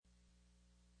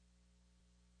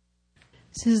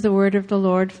This is the word of the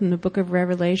Lord from the book of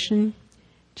Revelation,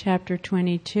 chapter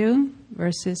 22,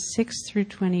 verses 6 through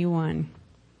 21.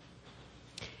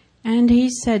 And he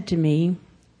said to me,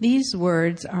 "These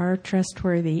words are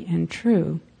trustworthy and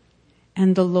true,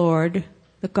 and the Lord,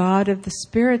 the God of the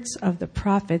spirits of the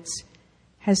prophets,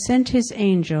 has sent his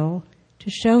angel to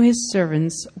show his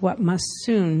servants what must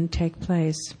soon take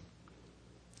place.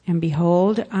 And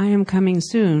behold, I am coming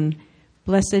soon.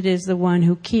 Blessed is the one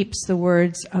who keeps the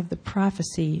words of the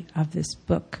prophecy of this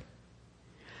book."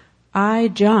 I,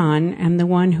 John, am the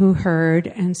one who heard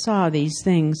and saw these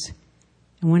things.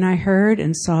 And when I heard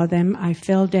and saw them, I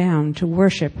fell down to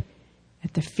worship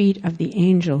at the feet of the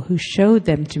angel who showed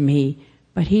them to me.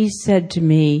 But he said to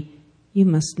me, "You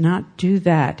must not do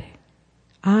that.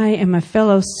 I am a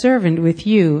fellow servant with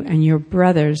you and your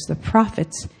brothers, the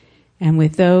prophets, and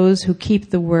with those who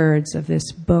keep the words of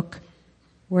this book.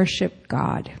 Worship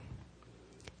God."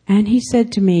 And he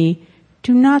said to me,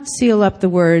 "Do not seal up the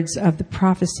words of the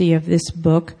prophecy of this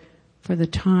book, for the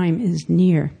time is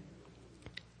near.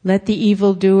 Let the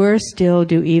evildoer still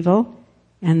do evil,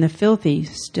 and the filthy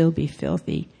still be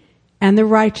filthy, and the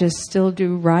righteous still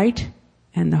do right,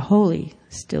 and the holy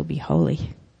still be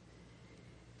holy.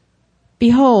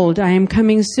 Behold, I am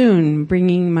coming soon,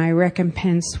 bringing my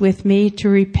recompense with me to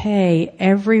repay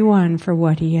everyone for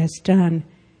what he has done.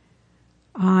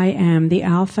 I am the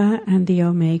Alpha and the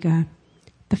Omega,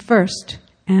 the first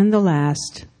and the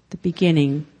last, the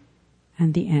beginning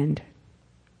and the end.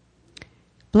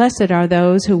 Blessed are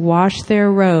those who wash their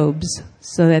robes,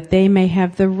 so that they may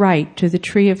have the right to the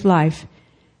tree of life,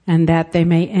 and that they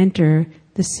may enter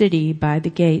the city by the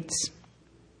gates.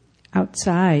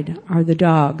 Outside are the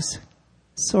dogs,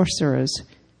 sorcerers,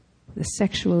 the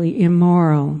sexually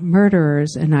immoral,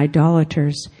 murderers and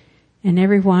idolaters, and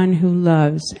everyone who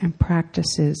loves and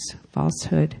practices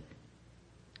falsehood.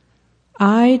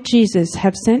 I, Jesus,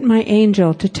 have sent my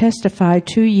angel to testify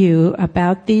to you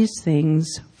about these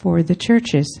things for the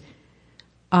churches.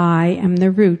 I am the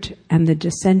root and the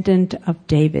descendant of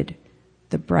David,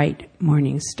 the bright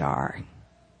morning star.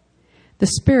 The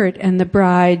Spirit and the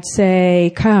bride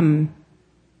say, "Come,"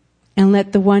 and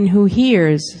let the one who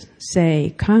hears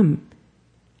say, "Come,"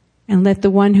 and let the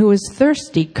one who is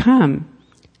thirsty come.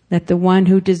 Let the one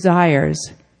who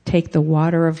desires take the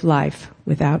water of life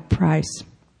without price.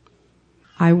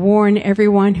 I warn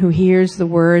everyone who hears the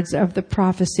words of the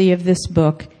prophecy of this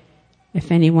book. If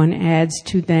anyone adds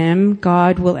to them,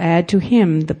 God will add to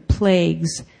him the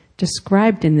plagues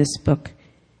described in this book.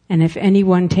 And if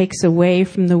anyone takes away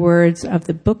from the words of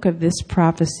the book of this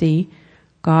prophecy,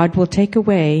 God will take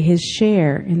away his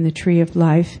share in the tree of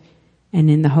life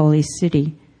and in the holy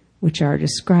city, which are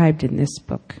described in this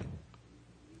book.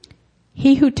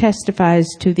 He who testifies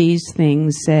to these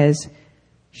things says,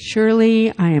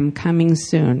 "Surely I am coming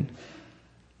soon."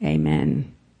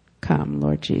 Amen. Come,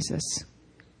 Lord Jesus.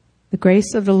 The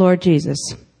grace of the Lord Jesus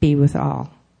be with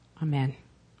all. Amen.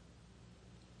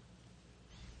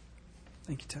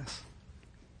 Thank you, Tess.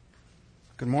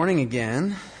 Good morning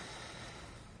again.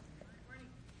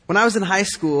 When I was in high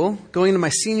school, going into my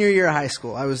senior year of high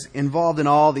school, I was involved in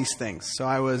all these things. So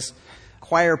I was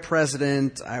choir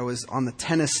president, I was on the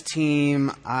tennis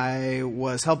team, I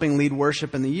was helping lead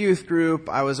worship in the youth group,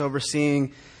 I was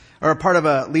overseeing, or a part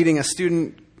of leading a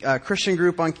student Christian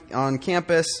group on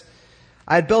campus.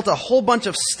 I had built a whole bunch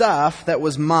of stuff that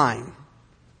was mine,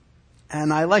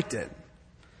 and I liked it.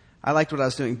 I liked what I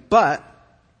was doing, but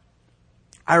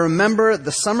I remember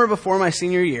the summer before my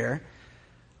senior year,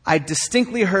 I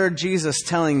distinctly heard Jesus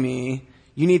telling me,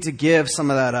 "You need to give some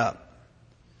of that up."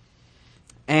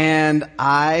 And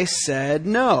I said,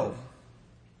 "No.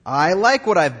 I like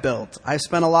what I've built. I've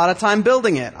spent a lot of time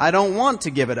building it. I don't want to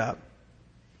give it up."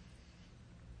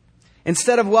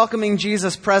 Instead of welcoming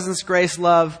Jesus' presence, grace,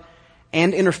 love,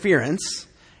 and interference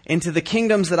into the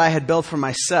kingdoms that I had built for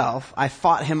myself, I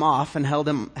fought him off and held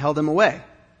him away.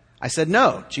 I said,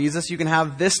 "No, Jesus, you can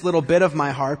have this little bit of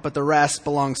my heart, but the rest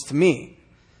belongs to me."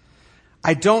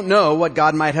 I don't know what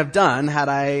God might have done had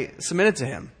I submitted to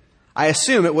him. I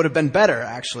assume it would have been better,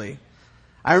 actually.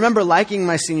 I remember liking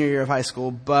my senior year of high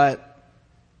school, but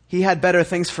he had better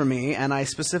things for me, and I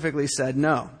specifically said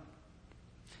no.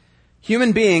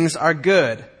 Human beings are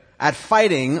good at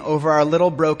fighting over our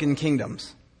little broken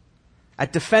kingdoms,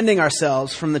 at defending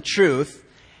ourselves from the truth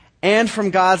and from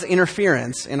God's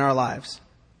interference in our lives.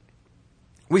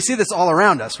 We see this all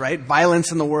around us, right? Violence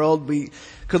in the world. We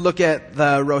could look at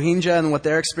the Rohingya and what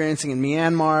they're experiencing in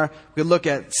Myanmar. We could look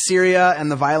at Syria and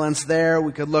the violence there.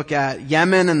 We could look at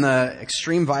Yemen and the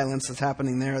extreme violence that's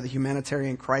happening there, the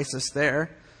humanitarian crisis there.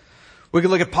 We could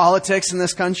look at politics in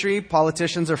this country.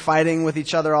 Politicians are fighting with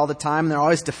each other all the time. They're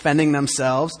always defending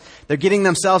themselves. They're getting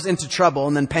themselves into trouble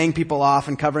and then paying people off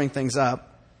and covering things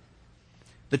up.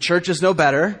 The church is no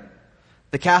better.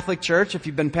 The Catholic Church, if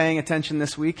you've been paying attention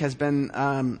this week, has been,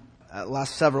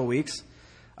 last several weeks,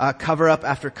 cover up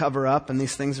after cover up, and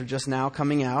these things are just now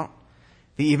coming out.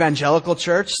 The Evangelical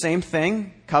Church, same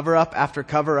thing, cover up after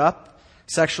cover up,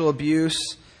 sexual abuse,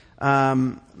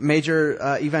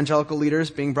 major evangelical leaders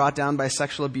being brought down by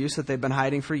sexual abuse that they've been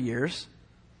hiding for years.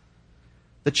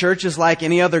 The church is like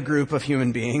any other group of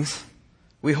human beings.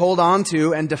 We hold on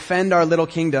to and defend our little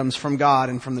kingdoms from God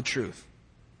and from the truth.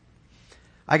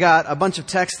 I got a bunch of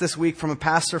texts this week from a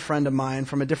pastor friend of mine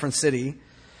from a different city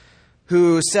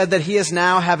who said that he is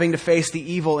now having to face the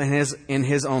evil in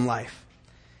his own life.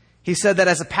 He said that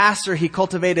as a pastor, he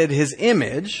cultivated his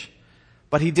image,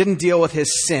 but he didn't deal with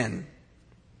his sin.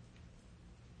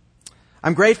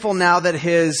 I'm grateful now that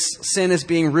his sin is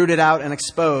being rooted out and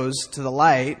exposed to the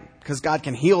light, because God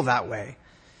can heal that way.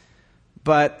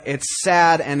 But it's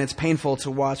sad and it's painful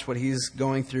to watch what he's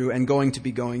going through and going to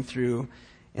be going through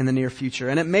in the near future.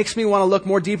 And it makes me want to look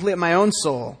more deeply at my own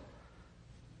soul.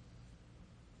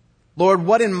 Lord,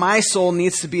 what in my soul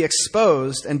needs to be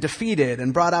exposed and defeated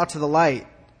and brought out to the light?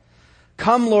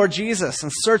 Come, Lord Jesus,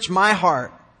 and search my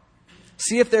heart.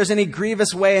 See if there's any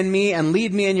grievous way in me and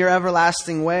lead me in your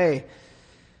everlasting way.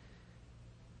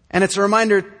 And it's a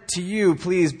reminder to you,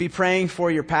 please be praying for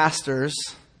your pastors.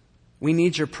 We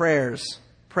need your prayers.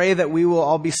 Pray that we will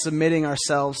all be submitting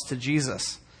ourselves to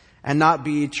Jesus and not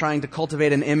be trying to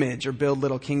cultivate an image or build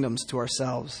little kingdoms to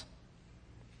ourselves.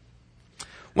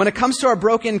 When it comes to our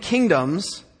broken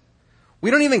kingdoms,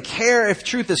 we don't even care if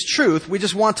truth is truth. We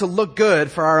just want to look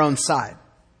good for our own side.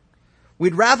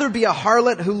 We'd rather be a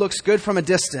harlot who looks good from a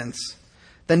distance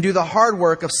than do the hard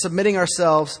work of submitting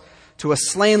ourselves to a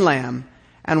slain lamb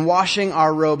and washing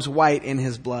our robes white in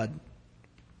his blood.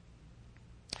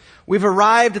 We've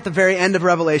arrived at the very end of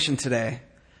Revelation today.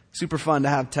 Super fun to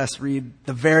have Tess read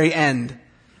the very end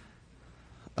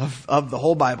of the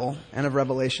whole Bible and of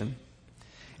Revelation.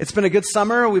 It's been a good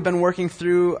summer. We've been working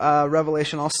through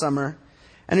Revelation all summer.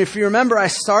 And if you remember, I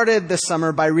started this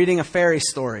summer by reading a fairy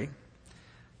story.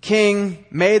 King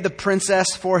made the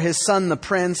princess for his son, the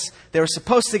prince. They were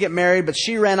supposed to get married, but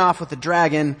she ran off with the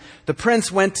dragon. The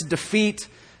prince went to defeat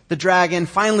the dragon,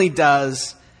 finally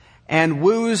does, and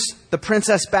woos the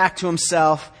princess back to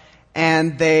himself,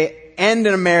 and they end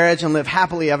in a marriage and live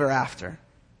happily ever after.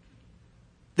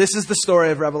 This is the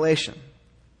story of Revelation.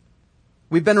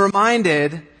 We've been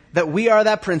reminded that we are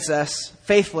that princess,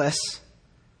 faithless.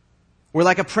 We're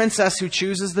like a princess who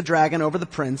chooses the dragon over the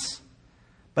prince.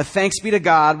 But thanks be to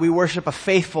God, we worship a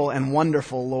faithful and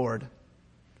wonderful Lord.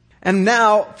 And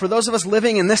now, for those of us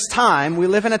living in this time, we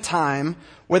live in a time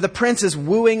where the prince is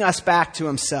wooing us back to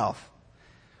himself.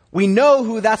 We know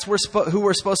who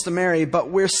we're supposed to marry, but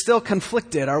we're still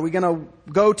conflicted. Are we going to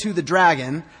go to the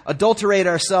dragon, adulterate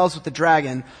ourselves with the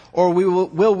dragon, or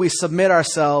will we submit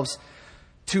ourselves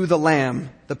to the Lamb,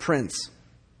 the Prince?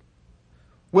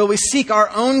 Will we seek our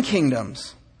own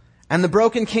kingdoms and the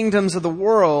broken kingdoms of the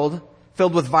world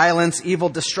filled with violence, evil,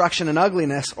 destruction, and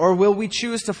ugliness? Or will we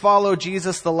choose to follow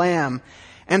Jesus the Lamb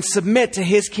and submit to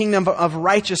his kingdom of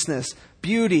righteousness,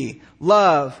 beauty,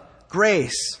 love,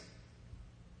 grace?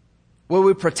 Will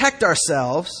we protect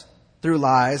ourselves through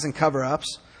lies and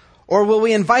cover-ups? Or will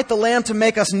we invite the Lamb to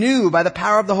make us new by the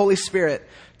power of the Holy Spirit,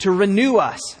 to renew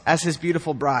us as his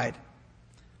beautiful bride?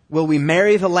 Will we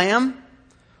marry the Lamb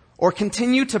or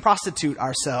continue to prostitute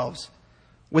ourselves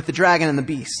with the dragon and the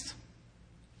beast?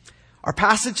 Our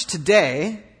passage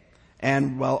today,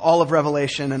 and all of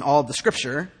Revelation and all of the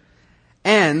Scripture,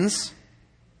 ends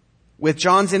with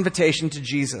John's invitation to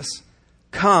Jesus.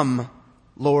 Come,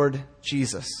 Lord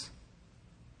Jesus.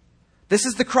 This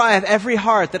is the cry of every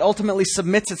heart that ultimately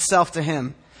submits itself to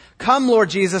him. Come, Lord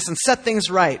Jesus, and set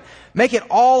things right. Make it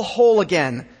all whole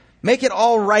again. Make it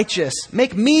all righteous.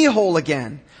 Make me whole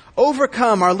again.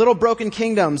 Overcome our little broken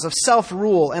kingdoms of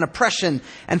self-rule and oppression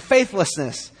and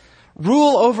faithlessness.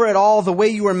 Rule over it all the way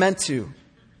you were meant to.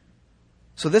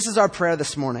 So this is our prayer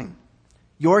this morning.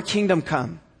 Your kingdom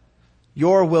come.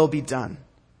 Your will be done.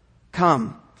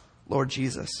 Come, Lord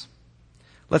Jesus.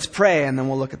 Let's pray and then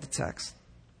we'll look at the text.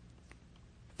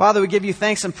 Father, we give you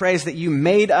thanks and praise that you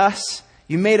made us.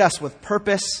 You made us with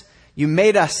purpose. You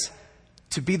made us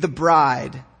to be the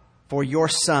bride for your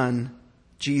Son,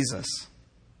 Jesus.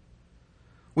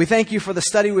 We thank you for the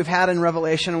study we've had in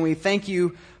Revelation, and we thank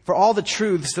you for all the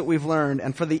truths that we've learned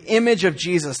and for the image of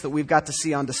Jesus that we've got to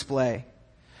see on display.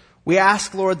 We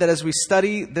ask, Lord, that as we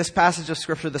study this passage of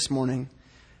Scripture this morning,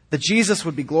 that Jesus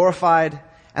would be glorified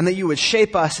and that you would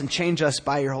shape us and change us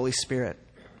by your Holy Spirit.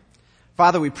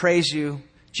 Father, we praise you.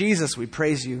 Jesus, we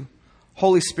praise you.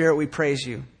 Holy Spirit, we praise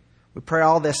you. We pray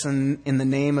all this in the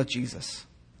name of Jesus.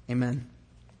 Amen.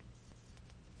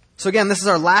 So again, this is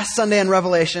our last Sunday in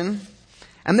Revelation.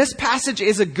 And this passage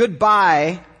is a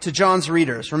goodbye to John's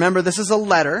readers. Remember, this is a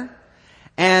letter.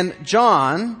 And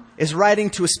John is writing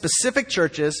to specific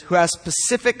churches who have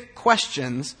specific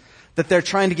questions that they're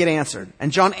trying to get answered.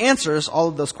 And John answers all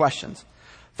of those questions.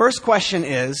 First question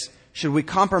is, should we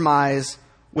compromise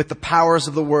with the powers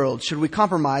of the world? Should we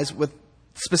compromise with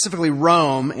specifically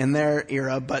Rome in their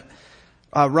era? But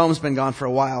Rome's been gone for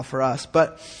a while for us.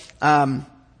 But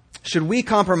should we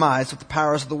compromise with the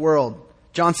powers of the world?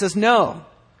 John says, no.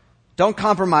 Don't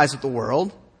compromise with the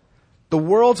world. The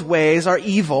world's ways are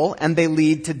evil and they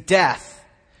lead to death.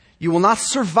 You will not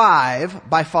survive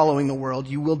by following the world.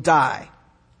 You will die.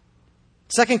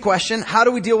 Second question, how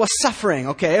do we deal with suffering?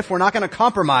 Okay, if we're not going to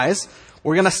compromise,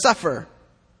 we're going to suffer.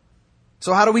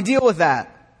 So how do we deal with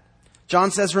that?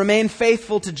 John says, remain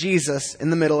faithful to Jesus in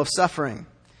the middle of suffering.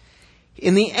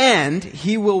 In the end,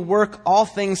 he will work all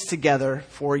things together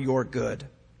for your good.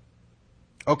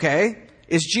 Okay,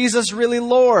 is Jesus really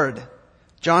Lord?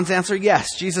 John's answer,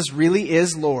 yes, Jesus really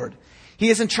is Lord. He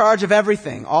is in charge of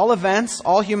everything, all events,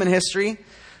 all human history,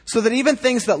 so that even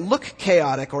things that look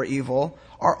chaotic or evil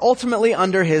are ultimately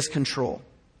under his control.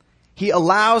 He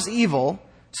allows evil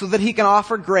so that he can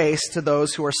offer grace to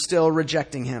those who are still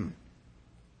rejecting him.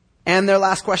 And their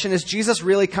last question is Jesus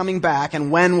really coming back,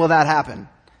 and when will that happen?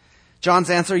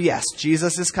 John's answer, yes,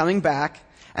 Jesus is coming back.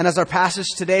 And as our passage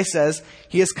today says,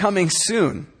 he is coming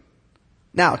soon.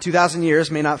 Now, 2,000 years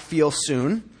may not feel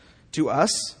soon to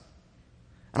us.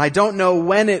 And I don't know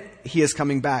when he is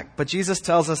coming back, but Jesus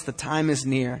tells us the time is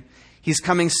near. He's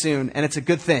coming soon, and it's a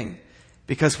good thing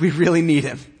because we really need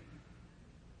him.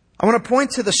 I want to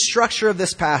point to the structure of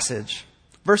this passage.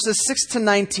 Verses 6 to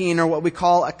 19 are what we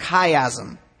call a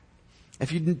chiasm.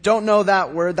 If you don't know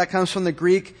that word, that comes from the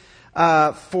Greek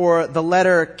for the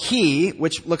letter chi,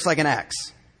 which looks like an X.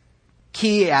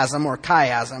 Chiasm or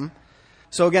chiasm.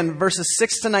 So again, verses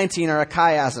 6 to 19 are a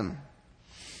chiasm.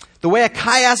 The way a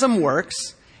chiasm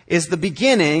works is the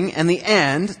beginning and the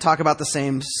end talk about the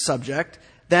same subject.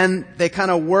 Then they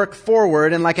kind of work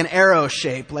forward in like an arrow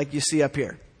shape, like you see up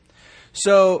here.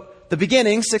 So the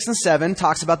beginning, 6 and 7,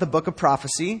 talks about the book of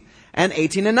prophecy, and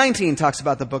 18 and 19 talks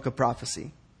about the book of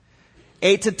prophecy.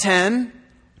 8 to 10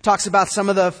 talks about some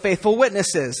of the faithful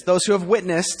witnesses, those who have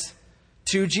witnessed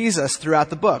to Jesus throughout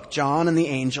the book, John and the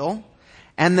angel.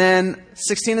 And then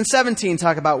 16 and 17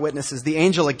 talk about witnesses, the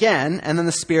angel again, and then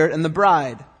the Spirit and the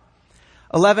bride.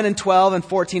 11 and 12 and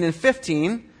 14 and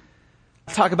 15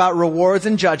 talk about rewards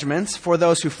and judgments for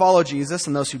those who follow Jesus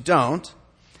and those who don't.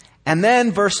 And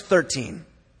then verse 13,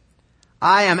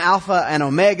 I am Alpha and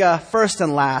Omega, first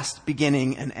and last,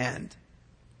 beginning and end.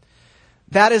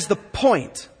 That is the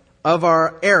point of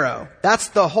our arrow. That's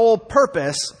the whole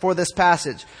purpose for this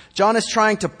passage. John is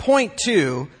trying to point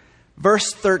to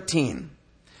verse 13.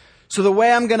 So the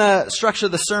way I'm going to structure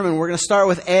the sermon, we're going to start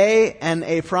with A and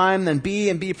A prime, then B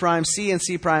and B prime, C and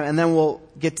C prime, and then we'll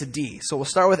get to D. So we'll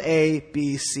start with A,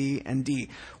 B, C, and D,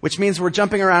 which means we're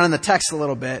jumping around in the text a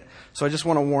little bit. So I just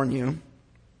want to warn you.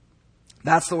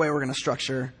 That's the way we're going to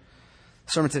structure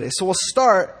the sermon today. So we'll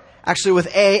start actually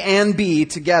with A and B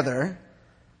together,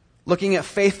 looking at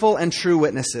faithful and true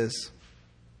witnesses.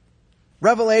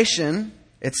 Revelation,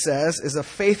 it says, is a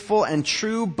faithful and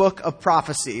true book of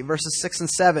prophecy, verses 6 and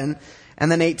 7,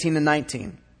 and then 18 and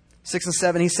 19. 6 and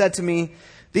 7, he said to me,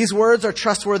 these words are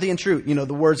trustworthy and true. You know,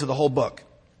 the words of the whole book.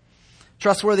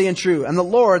 Trustworthy and true. And the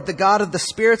Lord, the God of the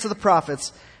spirits of the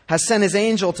prophets, has sent his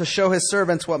angel to show his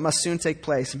servants what must soon take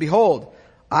place. And behold,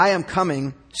 I am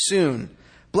coming soon.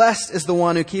 Blessed is the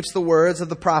one who keeps the words of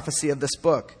the prophecy of this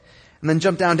book. And then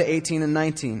jump down to 18 and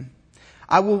 19.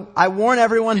 I warn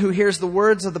everyone who hears the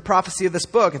words of the prophecy of this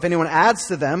book. If anyone adds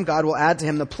to them, God will add to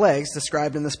him the plagues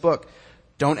described in this book.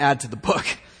 Don't add to the book.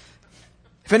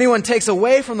 If anyone takes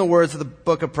away from the words of the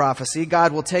book of prophecy,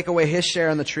 God will take away his share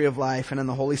in the tree of life and in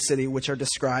the holy city, which are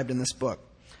described in this book.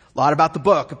 A lot about the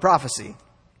book of prophecy.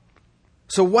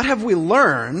 So what have we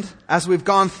learned as we've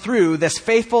gone through this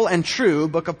faithful and true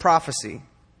book of prophecy?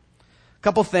 A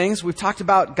couple things. We've talked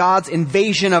about God's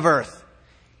invasion of earth.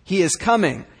 He is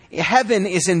coming. Heaven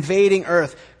is invading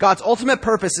earth. God's ultimate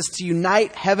purpose is to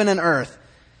unite heaven and earth.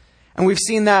 And we've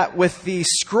seen that with the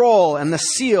scroll and the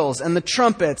seals and the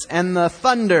trumpets and the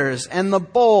thunders and the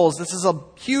bowls. This is a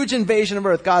huge invasion of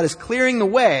earth. God is clearing the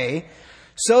way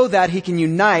so that he can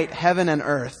unite heaven and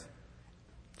earth,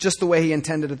 just the way he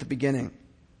intended at the beginning.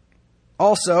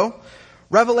 Also,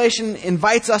 Revelation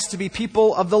invites us to be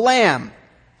people of the Lamb.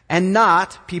 and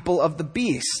not people of the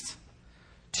beast.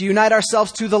 To unite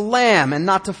ourselves to the Lamb and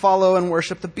not to follow and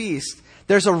worship the beast.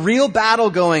 There's a real battle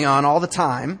going on all the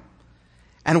time,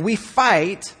 and we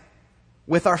fight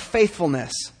with our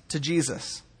faithfulness to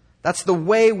Jesus. That's the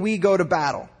way we go to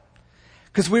battle.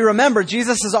 Because we remember,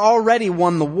 Jesus has already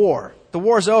won the war. The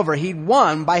war's over. He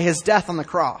won by his death on the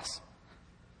cross.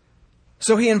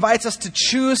 So he invites us to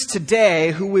choose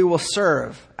today who we will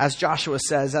serve. As Joshua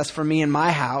says, as for me and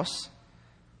my house,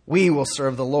 we will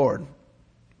serve the Lord.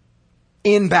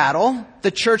 In battle,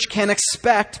 the church can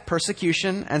expect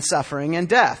persecution and suffering and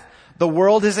death. The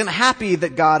world isn't happy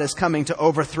that God is coming to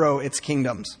overthrow its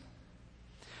kingdoms.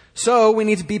 So we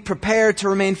need to be prepared to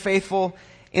remain faithful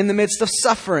in the midst of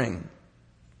suffering.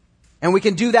 And we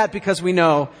can do that because we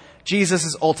know Jesus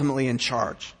is ultimately in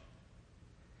charge.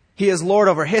 He is Lord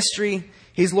over history.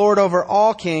 He's Lord over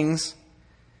all kings.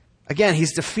 Again,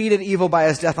 he's defeated evil by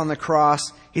his death on the cross.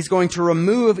 He's going to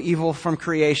remove evil from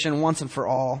creation once and for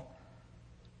all.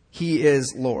 He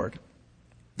is Lord.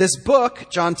 This book,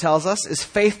 John tells us, is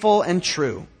faithful and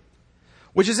true,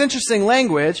 which is interesting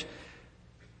language.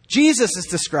 Jesus is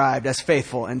described as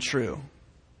faithful and true.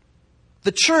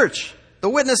 The church, the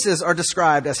witnesses, are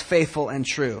described as faithful and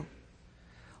true.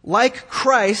 Like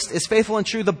Christ is faithful and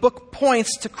true, the book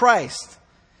points to Christ.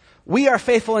 We are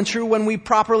faithful and true when we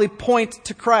properly point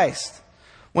to Christ.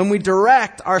 When we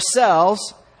direct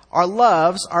ourselves, our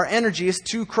loves, our energies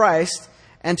to Christ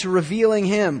and to revealing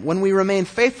him. When we remain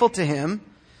faithful to him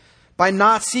by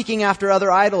not seeking after other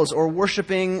idols or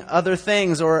worshiping other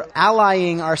things or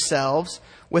allying ourselves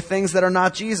with things that are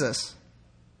not Jesus.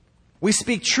 We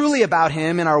speak truly about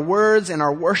him in our words, in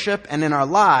our worship, and in our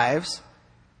lives.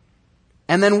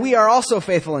 And then we are also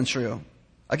faithful and true.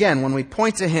 Again, when we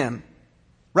point to him.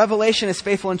 Revelation is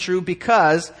faithful and true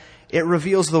because it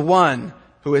reveals the one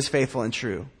who is faithful and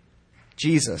true.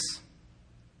 Jesus.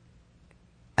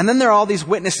 And then there are all these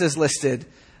witnesses listed.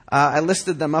 I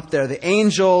listed them up there. The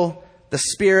angel, the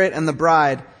Spirit, and the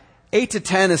bride. 8 to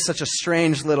 10 is such a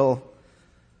strange little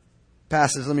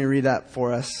passage. Let me read that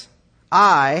for us.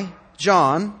 I,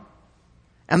 John,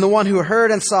 am the one who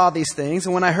heard and saw these things.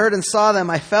 And when I heard and saw them,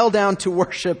 I fell down to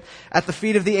worship at the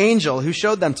feet of the angel who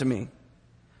showed them to me.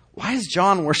 Why is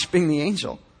John worshiping the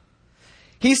angel?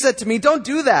 He said to me, don't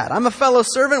do that. I'm a fellow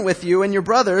servant with you and your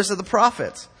brothers are the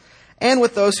prophets, and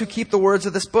with those who keep the words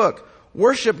of this book.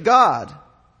 Worship God.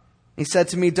 He said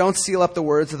to me, don't seal up the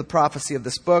words of the prophecy of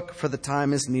this book, for the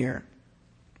time is near.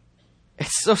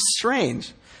 It's so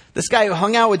strange. This guy who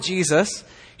hung out with Jesus,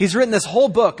 he's written this whole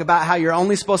book about how you're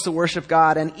only supposed to worship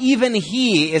God, and even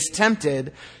he is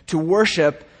tempted to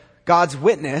worship God's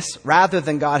witness rather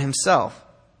than God himself.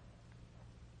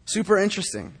 Super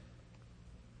interesting.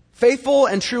 Faithful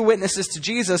and true witnesses to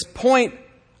Jesus point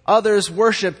others'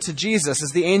 worship to Jesus,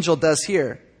 as the angel does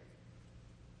here.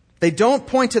 They don't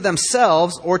point to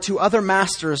themselves or to other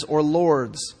masters or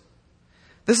lords.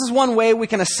 This is one way we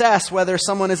can assess whether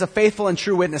someone is a faithful and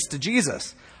true witness to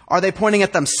Jesus. Are they pointing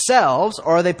at themselves,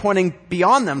 or are they pointing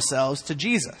beyond themselves to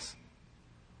Jesus?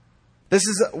 This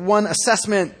is one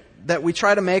assessment that we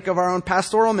try to make of our own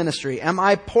pastoral ministry. Am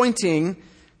I pointing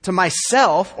to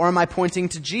myself, or am I pointing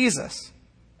to Jesus?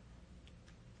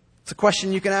 It's a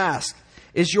question you can ask.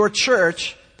 Is your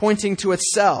church pointing to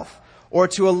itself, or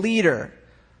to a leader,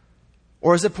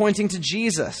 or is it pointing to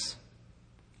Jesus?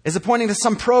 Is it pointing to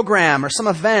some program or some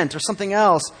event or something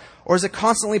else, or is it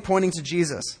constantly pointing to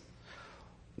Jesus?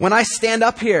 When I stand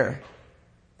up here,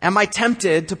 am I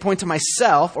tempted to point to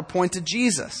myself or point to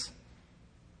Jesus?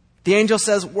 The angel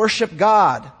says, worship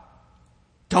God.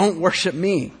 Don't worship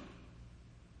me.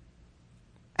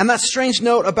 And that strange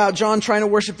note about John trying to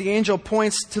worship the angel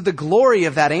points to the glory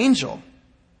of that angel.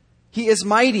 He is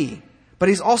mighty, but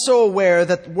he's also aware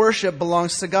that worship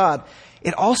belongs to God.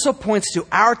 It also points to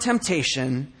our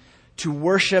temptation to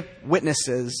worship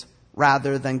witnesses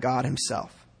rather than God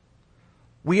himself.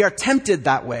 We are tempted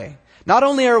that way. Not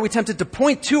only are we tempted to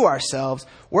point to ourselves,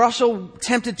 we're also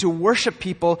tempted to worship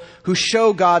people who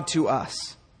show God to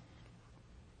us.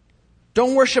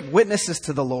 Don't worship witnesses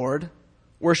to the Lord.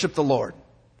 Worship the Lord.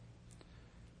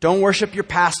 Don't worship your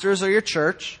pastors or your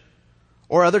church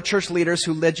or other church leaders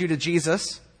who led you to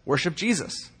Jesus. Worship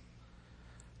Jesus.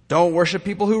 Don't worship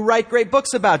people who write great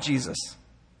books about Jesus.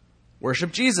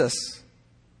 Worship Jesus.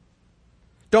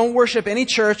 Don't worship any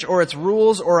church or its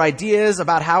rules or ideas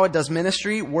about how it does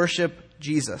ministry. Worship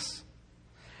Jesus.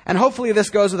 And hopefully this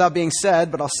goes without being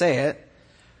said, but I'll say it.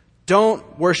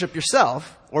 Don't worship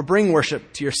yourself or bring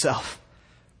worship to yourself.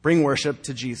 Bring worship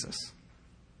to Jesus.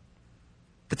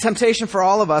 The temptation for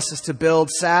all of us is to build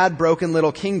sad, broken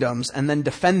little kingdoms and then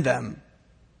defend them.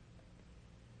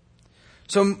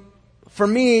 So for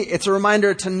me, it's a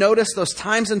reminder to notice those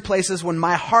times and places when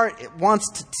my heart wants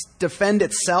to defend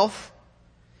itself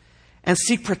and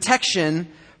seek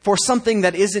protection for something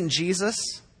that isn't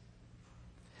Jesus.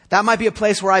 That might be a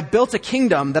place where I built a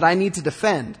kingdom that I need to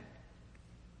defend.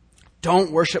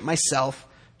 Don't worship myself.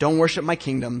 Don't worship my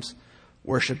kingdoms.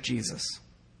 Worship Jesus.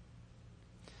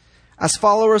 As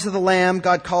followers of the Lamb,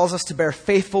 God calls us to bear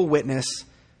faithful witness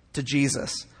to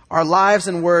Jesus. Our lives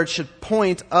and words should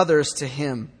point others to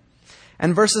Him.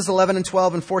 And verses 11 and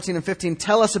 12 and 14 and 15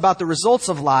 tell us about the results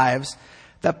of lives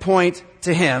that point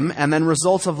to Him and then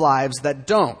results of lives that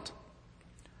don't.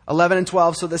 11 and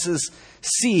 12, so this is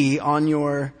C on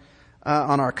our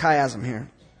chiasm here.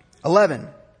 11.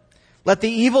 Let the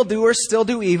evildoers still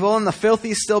do evil, and the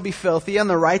filthy still be filthy, and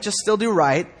the righteous still do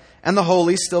right, and the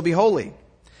holy still be holy.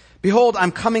 Behold,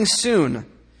 I'm coming soon,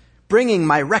 bringing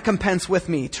my recompense with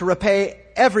me to repay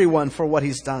everyone for what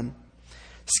he's done.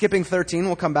 Skipping 13,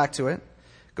 we'll come back to it.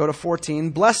 Go to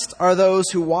 14. Blessed are those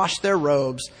who wash their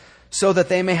robes, so that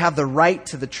they may have the right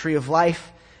to the tree of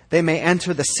life. They may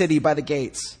enter the city by the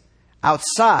gates.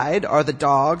 Outside are the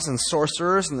dogs and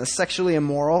sorcerers and the sexually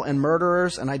immoral and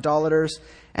murderers and idolaters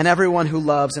and everyone who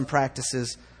loves and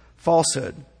practices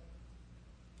falsehood.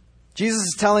 Jesus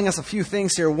is telling us a few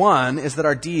things here. One is that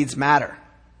our deeds matter.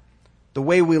 The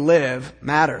way we live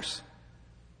matters.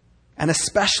 And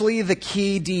especially the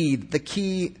key deed, the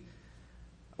key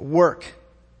work.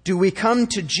 Do we come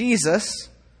to Jesus,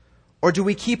 or do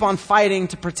we keep on fighting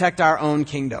to protect our own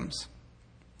kingdoms?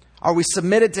 Are we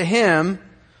submitted to Him,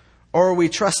 or are we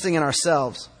trusting in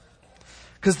ourselves?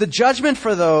 Because the judgment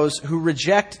for those who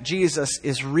reject Jesus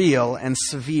is real and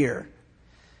severe.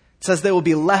 It says they will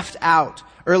be left out.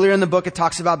 Earlier in the book, it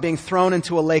talks about being thrown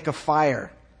into a lake of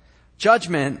fire.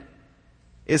 Judgment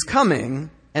is coming,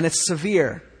 and it's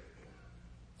severe.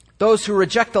 Those who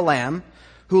reject the Lamb,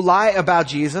 who lie about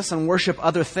Jesus and worship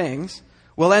other things,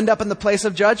 will end up in the place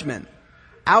of judgment,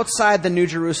 outside the New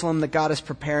Jerusalem that God is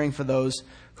preparing for those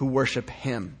who worship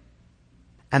Him.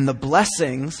 And the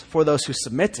blessings for those who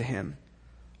submit to Him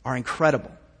are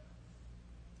incredible.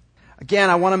 Again,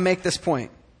 I want to make this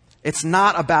point. It's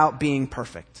not about being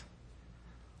perfect.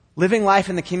 Living life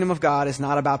in the kingdom of God is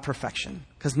not about perfection,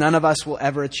 because none of us will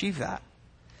ever achieve that.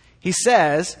 He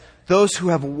says, those who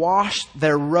have washed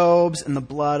their robes in the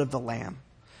blood of the Lamb.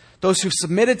 Those who've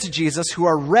submitted to Jesus, who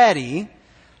are ready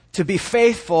to be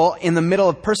faithful in the middle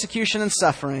of persecution and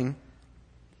suffering,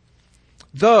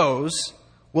 those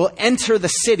will enter the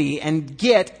city and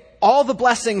get all the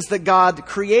blessings that God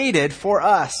created for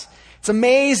us. It's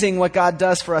amazing what God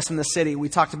does for us in the city. We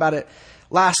talked about it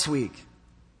last week.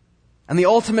 And the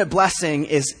ultimate blessing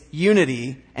is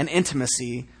unity and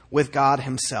intimacy with God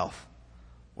Himself.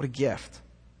 What a gift.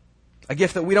 A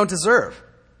gift that we don't deserve.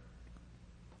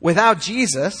 Without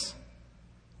Jesus,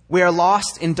 we are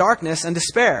lost in darkness and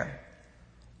despair.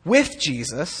 With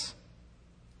Jesus,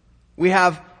 we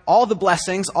have all the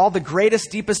blessings, all the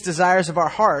greatest, deepest desires of our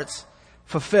hearts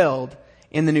fulfilled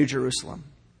in the New Jerusalem.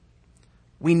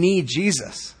 We need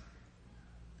Jesus.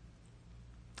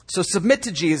 So submit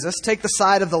to Jesus, take the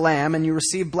side of the Lamb, and you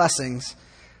receive blessings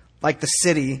like the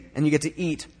city, and you get to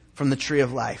eat from the tree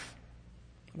of life.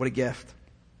 What a gift.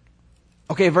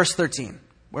 Okay, verse 13,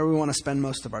 where we want to spend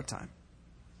most of our time.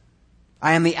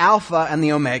 I am the Alpha and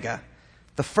the Omega,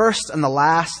 the first and the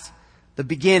last, the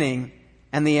beginning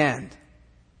and the end.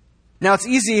 Now, it's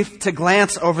easy to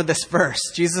glance over this verse.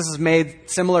 Jesus has made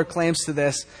similar claims to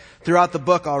this throughout the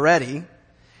book already,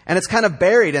 and it's kind of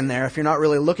buried in there if you're not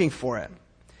really looking for it.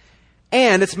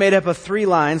 And it's made up of 3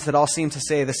 lines that all seem to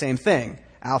say the same thing.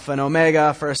 Alpha and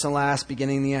Omega, first and last,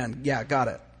 beginning and the end. Yeah, got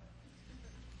it.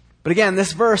 But again,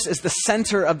 this verse is the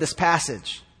center of this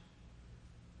passage.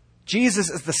 Jesus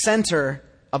is the center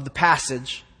of the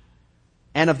passage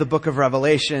and of the book of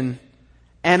Revelation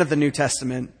and of the New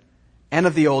Testament and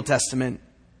of the Old Testament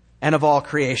and of all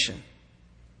creation.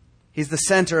 He's the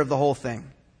center of the whole thing.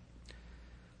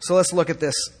 So let's look at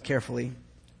this carefully.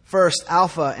 First,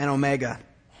 Alpha and Omega.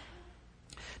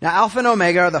 Now, Alpha and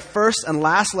Omega are the first and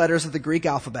last letters of the Greek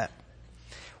alphabet.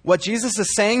 What Jesus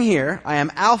is saying here, I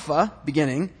am Alpha,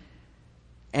 beginning,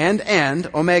 and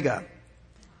Omega.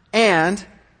 And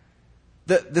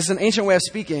this is an ancient way of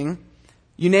speaking.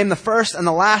 You name the first and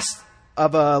the last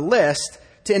of a list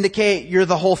to indicate you're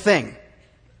the whole thing.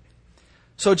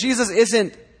 So Jesus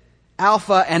isn't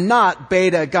Alpha and not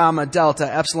Beta, Gamma,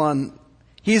 Delta, Epsilon.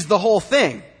 He's the whole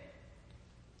thing.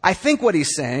 I think what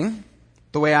he's saying,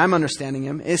 the way I'm understanding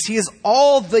him, is he is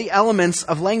all the elements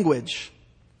of language.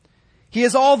 He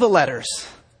is all the letters.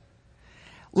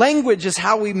 Language is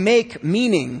how we make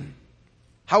meaning.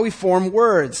 how we form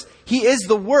words. He is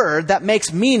the Word that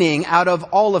makes meaning out of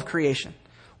all of creation.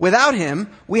 Without Him,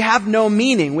 we have no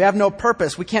meaning. We have no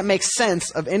purpose. We can't make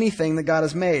sense of anything that God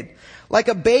has made. Like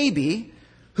a baby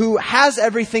who has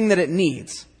everything that it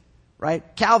needs, right?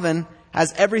 Calvin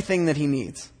has everything that he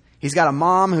needs. He's got a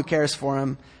mom who cares for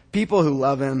him, people who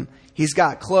love him. He's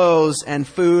got clothes and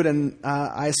food, and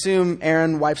I assume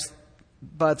Aaron wipes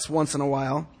butts once in a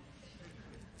while.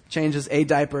 Changes a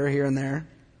diaper here and there.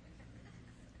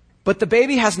 But the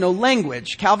baby has no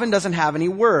language. Calvin doesn't have any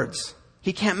words.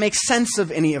 He can't make sense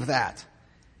of any of that.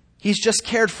 He's just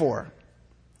cared for.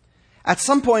 At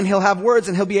some point, he'll have words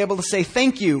and he'll be able to say,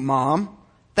 "Thank you, Mom.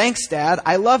 Thanks, Dad.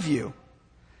 I love you."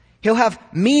 He'll have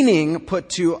meaning put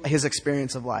to his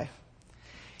experience of life.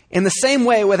 In the same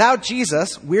way, without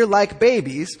Jesus, we're like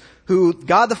babies who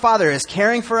God the Father is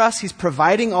caring for us. He's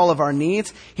providing all of our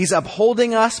needs. He's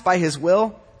upholding us by His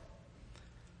will.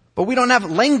 But we don't have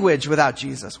language without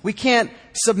Jesus. We can't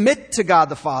submit to God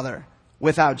the Father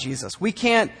without Jesus. We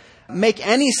can't make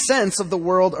any sense of the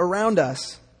world around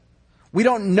us. We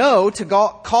don't know to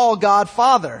call God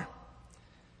Father.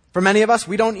 For many of us,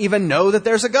 we don't even know that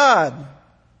there's a God.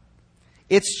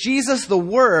 It's Jesus the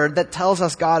Word that tells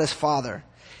us God is Father.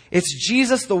 It's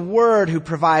Jesus the Word who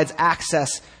provides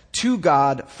access to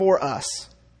God for us.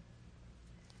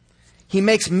 He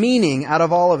makes meaning out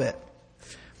of all of it.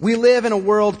 We live in a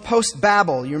world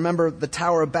post-Babel. You remember the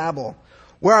Tower of Babel,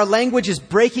 where our language is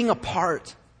breaking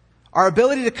apart. Our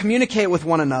ability to communicate with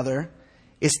one another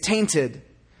is tainted,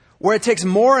 where it takes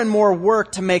more and more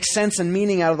work to make sense and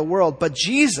meaning out of the world. But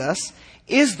Jesus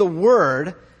is the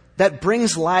Word that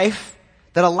brings life,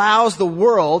 that allows the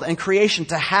world and creation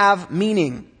to have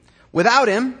meaning. Without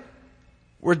Him,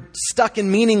 we're stuck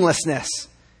in meaninglessness.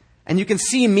 And you can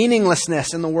see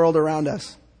meaninglessness in the world around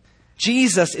us.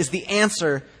 Jesus is the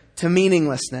answer to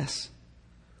meaninglessness.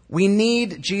 We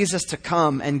need Jesus to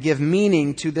come and give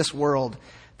meaning to this world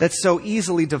that so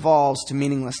easily devolves to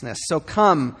meaninglessness. So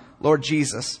come, Lord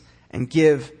Jesus, and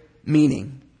give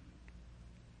meaning.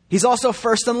 He's also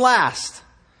first and last.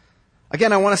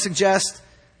 Again, I want to suggest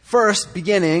first,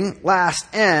 beginning, last,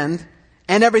 end,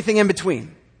 and everything in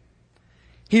between.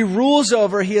 He rules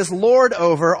over, He is Lord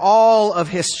over all of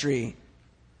history.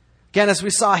 Again, as we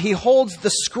saw, He holds the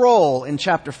scroll in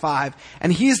chapter 5,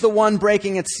 and He's the one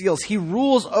breaking its seals. He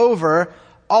rules over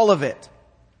all of it.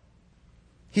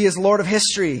 He is Lord of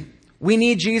history. We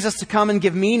need Jesus to come and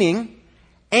give meaning,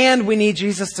 and we need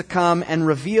Jesus to come and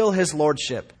reveal His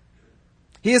lordship.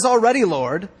 He is already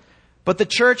Lord, but the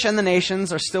church and the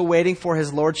nations are still waiting for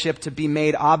His lordship to be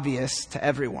made obvious to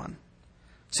everyone.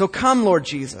 So come, Lord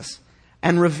Jesus,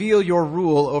 and reveal your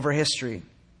rule over history.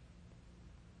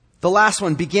 The last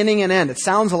one, beginning and end. It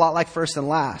sounds a lot like first and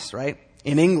last, right?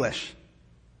 In English.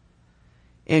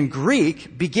 In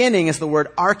Greek, beginning is the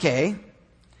word arche,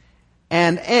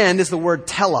 and end is the word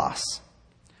telos.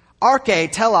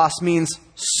 Arche, telos, means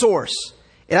source.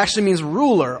 It actually means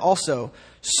ruler also.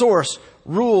 Source,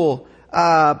 rule,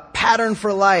 pattern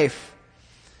for life.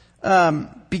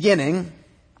 Beginning.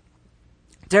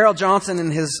 Darrell Johnson, in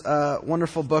his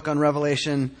wonderful book on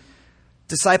Revelation,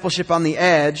 Discipleship on the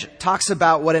Edge, talks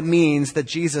about what it means that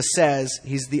Jesus says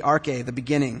He's the arche, the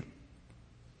beginning.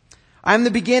 I'm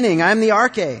the beginning. I'm the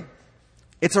arche.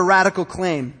 It's a radical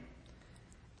claim.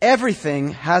 Everything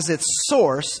has its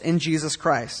source in Jesus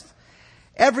Christ.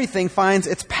 Everything finds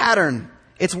its pattern,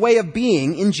 its way of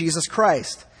being in Jesus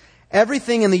Christ.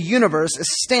 Everything in the universe is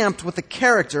stamped with the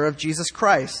character of Jesus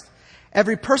Christ.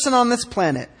 Every person on this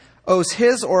planet owes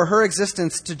his or her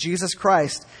existence to Jesus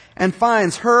Christ and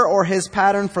finds her or his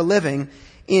pattern for living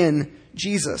in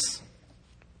Jesus.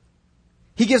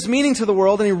 He gives meaning to the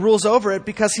world and He rules over it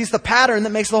because He's the pattern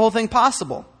that makes the whole thing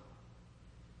possible.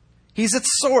 He's its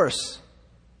source.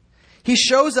 He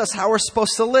shows us how we're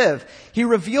supposed to live. He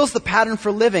reveals the pattern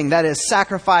for living, that is,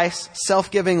 sacrifice,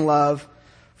 self-giving love,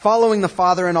 following the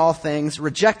Father in all things,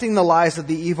 rejecting the lies of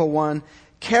the evil one,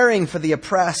 caring for the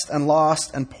oppressed and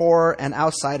lost and poor and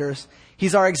outsiders.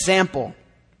 He's our example.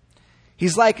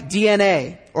 He's like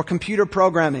DNA or computer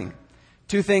programming,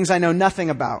 two things I know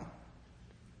nothing about.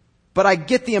 But I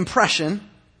get the impression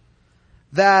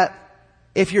that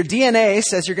if your DNA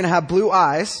says you're going to have blue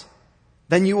eyes,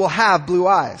 then you will have blue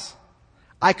eyes.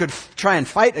 I could try and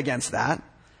fight against that,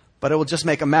 but it will just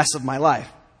make a mess of my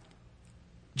life.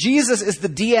 Jesus is the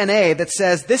DNA that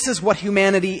says this is what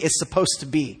humanity is supposed to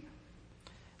be.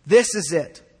 This is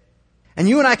it. And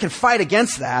you and I can fight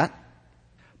against that,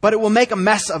 but it will make a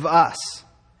mess of us.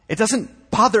 It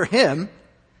doesn't bother Him.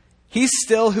 He's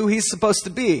still who He's supposed to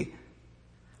be.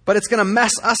 But it's going to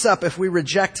mess us up if we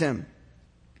reject Him.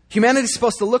 Humanity is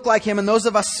supposed to look like him, and those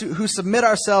of us who submit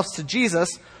ourselves to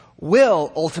Jesus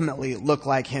will ultimately look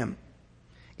like him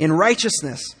in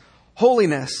righteousness,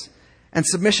 holiness, and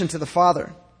submission to the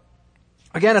Father.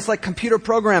 Again, it's like computer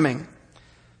programming.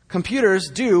 Computers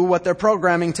do what their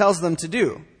programming tells them to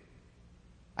do.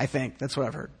 I think. That's what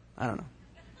I've heard. I don't know.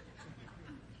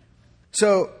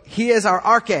 So he is our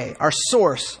arche, our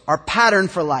source, our pattern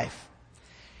for life.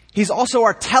 He's also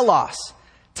our telos.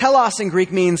 Telos in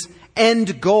Greek means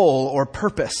end goal or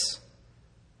purpose.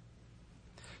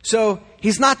 So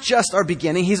he's not just our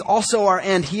beginning, he's also our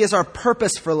end. He is our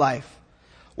purpose for life.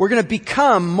 We're going to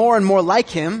become more and more like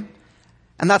him.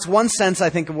 And that's one sense, I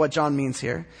think, of what John means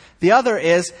here. The other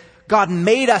is God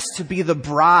made us to be the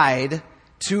bride,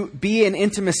 to be in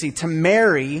intimacy, to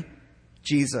marry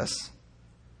Jesus.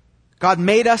 God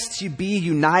made us to be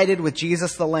united with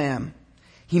Jesus the Lamb.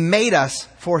 He made us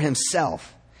for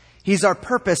himself. He's our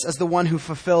purpose as the one who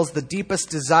fulfills the deepest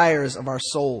desires of our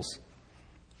souls.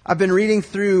 I've been reading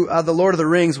through The Lord of the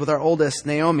Rings with our oldest,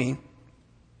 Naomi.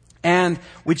 And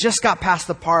we just got past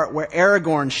the part where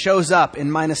Aragorn shows up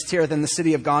in Minas Tirith in the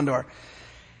city of Gondor.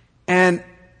 And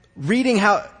reading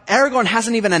how Aragorn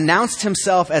hasn't even announced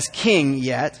himself as king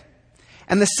yet.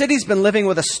 And the city's been living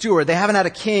with a steward. They haven't had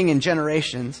a king in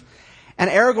generations. And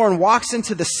Aragorn walks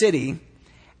into the city,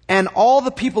 and all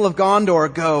the people of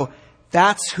Gondor go,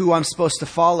 that's who I'm supposed to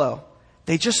follow.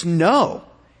 They just know.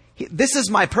 This is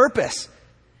my purpose.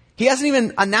 He hasn't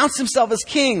even announced himself as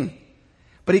king.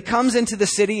 But he comes into the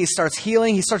city, he starts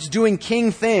healing, he starts doing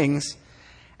king things.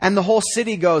 And the whole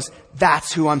city goes,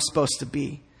 that's who I'm supposed to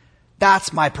be.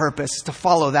 That's my purpose, to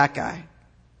follow that guy.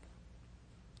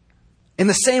 In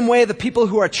the same way, the people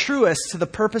who are truest to the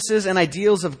purposes and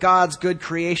ideals of God's good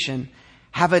creation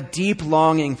have a deep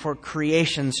longing for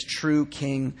creation's true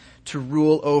king to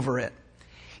rule over it.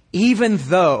 Even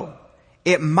though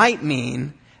it might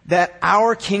mean that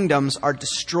our kingdoms are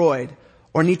destroyed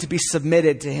or need to be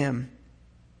submitted to him.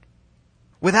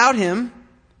 Without him,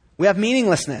 we have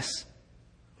meaninglessness.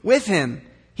 With him,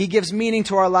 he gives meaning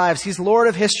to our lives. He's Lord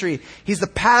of history. He's the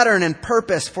pattern and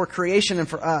purpose for creation and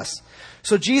for us.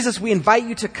 So Jesus, we invite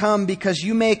you to come because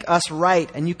you make us right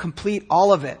and you complete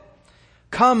all of it.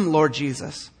 Come, Lord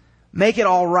Jesus. Make it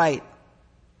all right.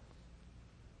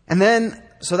 And then,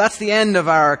 so that's the end of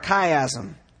our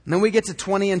chiasm. And then we get to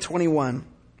 20 and 21.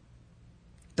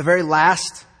 The very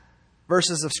last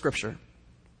verses of Scripture.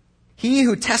 He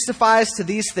who testifies to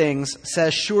these things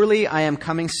says, surely I am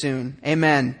coming soon.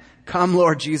 Amen. Come,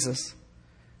 Lord Jesus.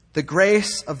 The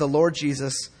grace of the Lord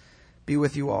Jesus be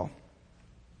with you all.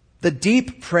 The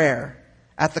deep prayer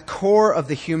at the core of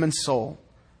the human soul.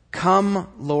 Come,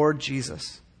 Lord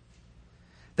Jesus.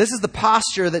 This is the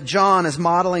posture that John is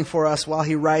modeling for us while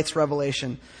he writes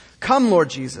Revelation. Come, Lord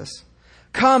Jesus.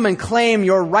 Come and claim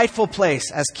your rightful place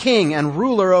as king and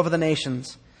ruler over the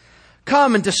nations.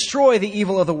 Come and destroy the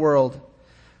evil of the world.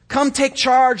 Come take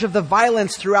charge of the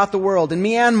violence throughout the world, in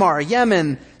Myanmar,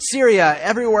 Yemen, Syria,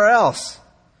 everywhere else.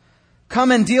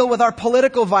 Come and deal with our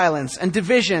political violence and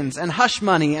divisions and hush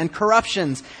money and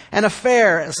corruptions and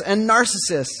affairs and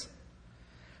narcissists.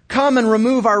 Come and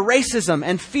remove our racism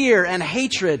and fear and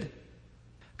hatred.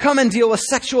 Come and deal with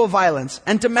sexual violence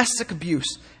and domestic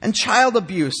abuse and child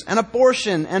abuse and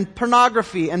abortion and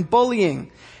pornography and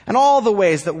bullying and all the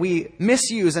ways that we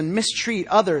misuse and mistreat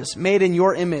others made in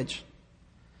your image.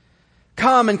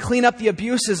 Come and clean up the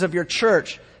abuses of your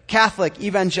church, Catholic,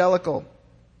 evangelical.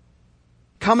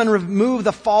 Come and remove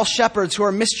the false shepherds who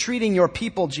are mistreating your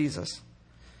people, Jesus.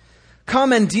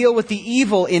 Come and deal with the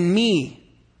evil in me.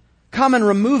 Come and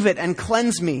remove it and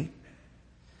cleanse me.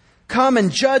 Come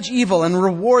and judge evil and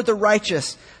reward the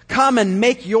righteous. Come and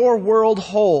make your world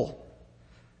whole.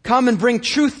 Come and bring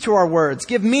truth to our words.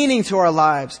 Give meaning to our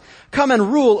lives. Come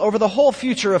and rule over the whole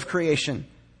future of creation.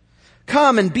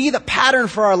 Come and be the pattern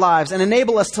for our lives and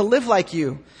enable us to live like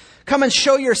you. Come and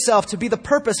show yourself to be the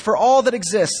purpose for all that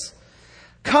exists.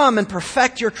 Come and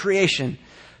perfect your creation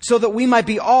so that we might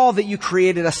be all that you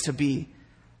created us to be.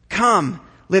 Come,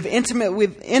 live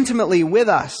intimately with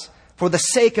us for the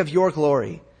sake of your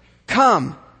glory.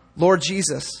 Come, Lord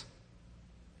Jesus.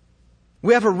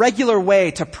 We have a regular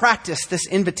way to practice this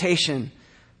invitation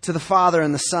to the Father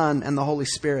and the Son and the Holy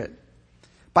Spirit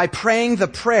by praying the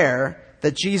prayer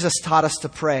that Jesus taught us to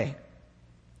pray.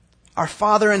 Our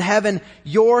Father in heaven,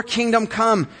 your kingdom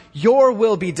come, your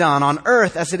will be done on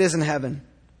earth as it is in heaven.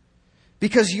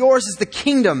 Because yours is the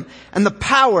kingdom and the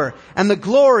power and the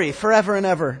glory forever and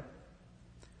ever.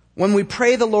 When we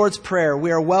pray the Lord's Prayer,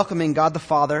 we are welcoming God the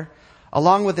Father,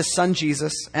 along with His Son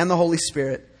Jesus and the Holy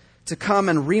Spirit, to come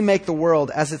and remake the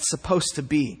world as it's supposed to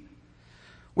be.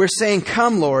 We're saying,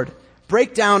 come, Lord,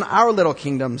 break down our little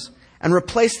kingdoms and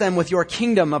replace them with your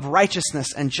kingdom of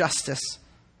righteousness and justice.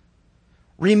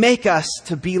 Remake us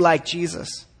to be like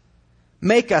Jesus.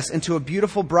 Make us into a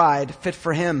beautiful bride fit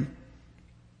for him.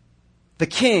 The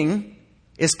king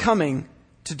is coming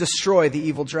to destroy the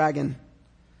evil dragon.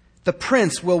 The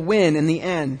prince will win in the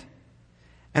end.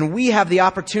 And we have the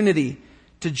opportunity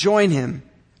to join him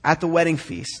at the wedding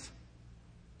feast.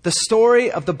 The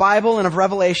story of the Bible and of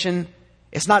Revelation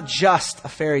is not just a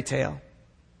fairy tale.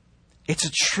 It's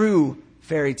a true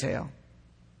fairy tale.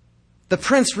 The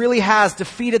prince really has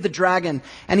defeated the dragon,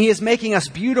 and he is making us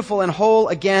beautiful and whole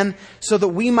again so that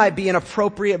we might be an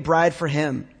appropriate bride for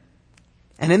him.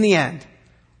 And in the end,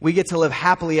 we get to live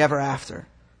happily ever after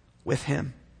with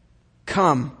him.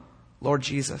 Come, Lord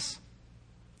Jesus.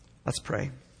 Let's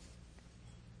pray.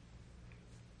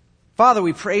 Father,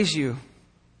 we praise you.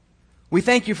 We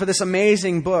thank you for this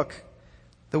amazing book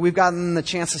that we've gotten the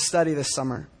chance to study this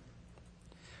summer.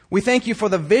 We thank you for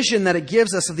the vision that it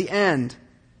gives us of the end.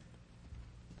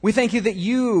 We thank you that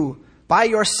you, by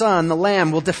your Son, the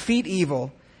Lamb, will defeat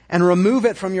evil and remove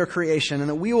it from your creation, and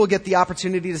that we will get the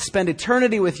opportunity to spend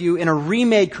eternity with you in a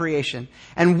remade creation.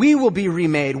 And we will be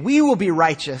remade. We will be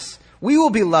righteous. We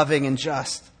will be loving and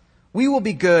just. We will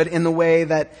be good in the way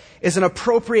that is an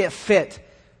appropriate fit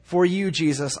for you,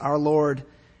 Jesus, our Lord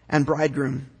and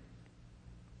bridegroom.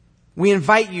 We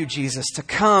invite you, Jesus, to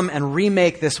come and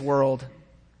remake this world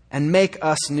and make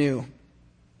us new.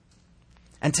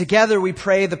 And together we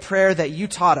pray the prayer that you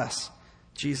taught us,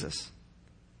 Jesus.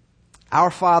 Our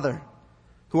Father,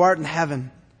 who art in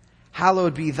heaven,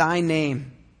 hallowed be thy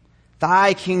name.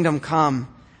 Thy kingdom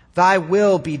come, thy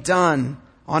will be done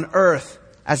on earth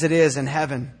as it is in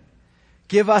heaven.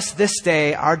 Give us this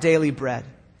day our daily bread,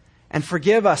 and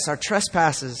forgive us our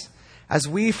trespasses as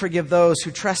we forgive those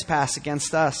who trespass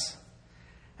against us.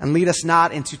 And lead us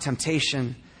not into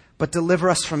temptation, but deliver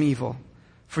us from evil.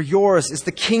 For yours is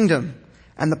the kingdom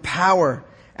and the power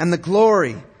and the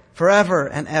glory forever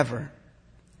and ever.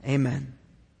 Amen.